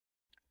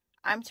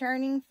I'm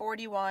turning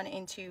 41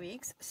 in 2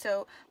 weeks,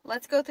 so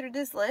let's go through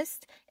this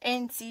list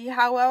and see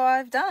how well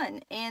I've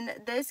done. And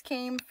this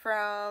came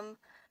from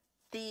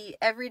the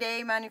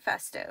Everyday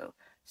Manifesto.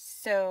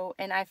 So,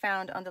 and I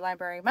found on the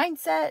library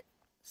mindset.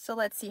 So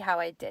let's see how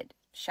I did,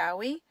 shall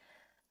we?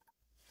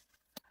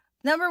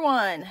 Number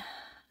 1,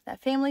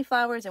 that family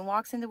flowers and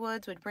walks in the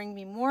woods would bring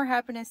me more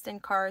happiness than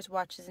cars,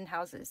 watches, and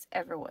houses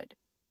ever would.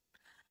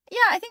 Yeah,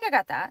 I think I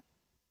got that.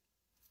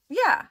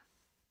 Yeah,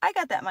 I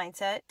got that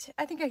mindset.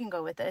 I think I can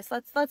go with this.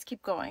 Let's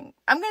keep going.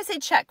 I'm going to say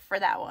check for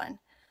that one.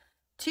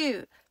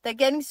 2, that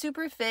getting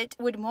super fit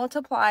would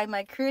multiply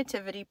my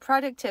creativity,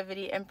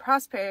 productivity, and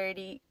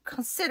prosperity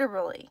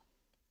considerably.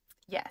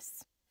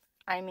 Yes.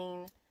 I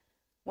mean,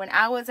 when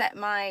I was at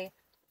my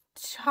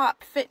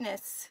top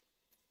fitness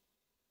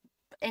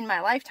in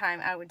my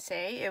lifetime, I would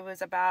say it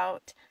was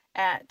about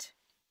at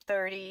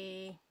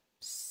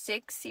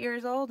 36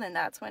 years old, and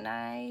that's when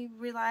I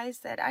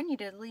realized that I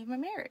needed to leave my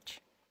marriage.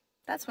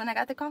 That's when I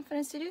got the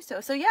confidence to do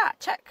so. So yeah,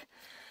 check.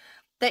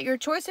 That your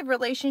choice of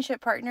relationship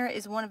partner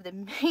is one of the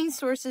main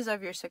sources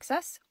of your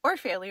success or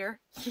failure.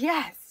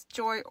 Yes,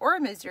 joy or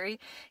misery,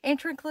 and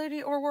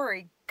tranquility or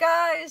worry.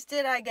 Guys,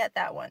 did I get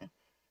that one?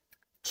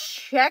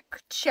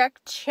 Check, check,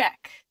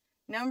 check.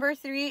 Number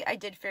 3, I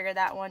did figure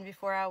that one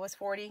before I was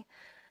 40.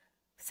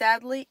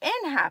 Sadly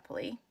and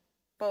happily,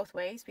 both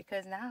ways,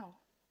 because now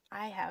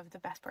I have the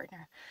best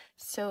partner.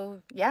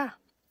 So yeah.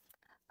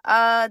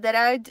 That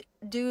I'd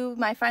do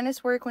my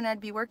finest work when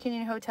I'd be working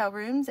in hotel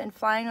rooms and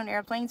flying on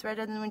airplanes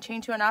rather than when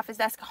chained to an office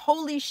desk.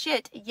 Holy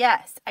shit,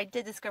 yes, I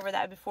did discover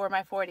that before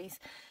my 40s.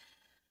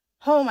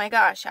 Oh my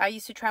gosh, I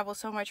used to travel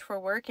so much for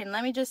work, and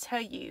let me just tell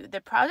you,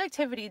 the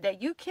productivity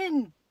that you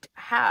can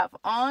have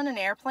on an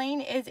airplane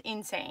is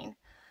insane.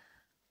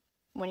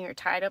 When you're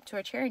tied up to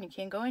a chair and you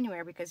can't go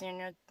anywhere because you're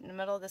in the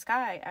middle of the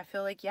sky, I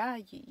feel like, yeah,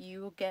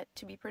 you get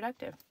to be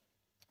productive.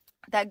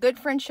 That good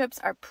friendships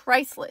are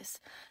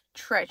priceless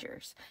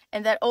treasures,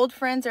 and that old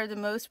friends are the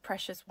most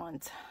precious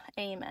ones.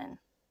 Amen.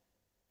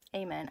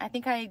 Amen. I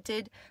think I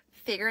did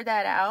figure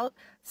that out.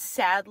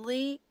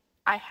 Sadly,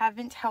 I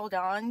haven't held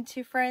on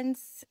to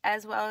friends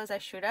as well as I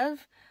should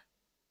have,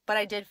 but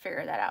I did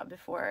figure that out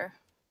before,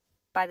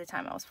 by the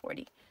time I was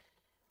 40.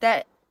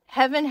 That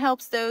heaven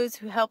helps those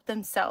who help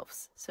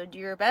themselves. So do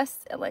your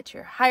best and let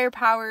your higher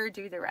power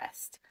do the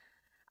rest.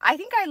 I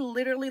think I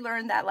literally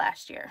learned that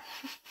last year.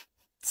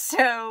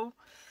 So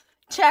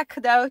check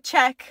though,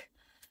 check.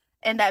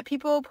 And that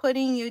people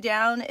putting you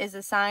down is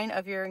a sign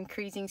of your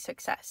increasing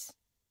success.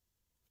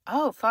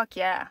 Oh, fuck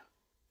yeah.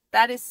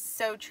 That is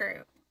so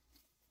true.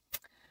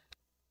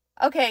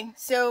 Okay,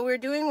 so we're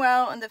doing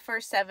well on the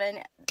first 7.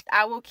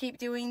 I will keep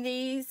doing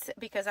these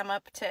because I'm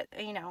up to,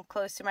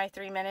 close to my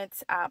 3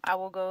 minutes. I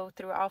will go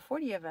through all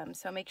 40 of them,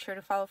 so make sure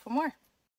to follow for more.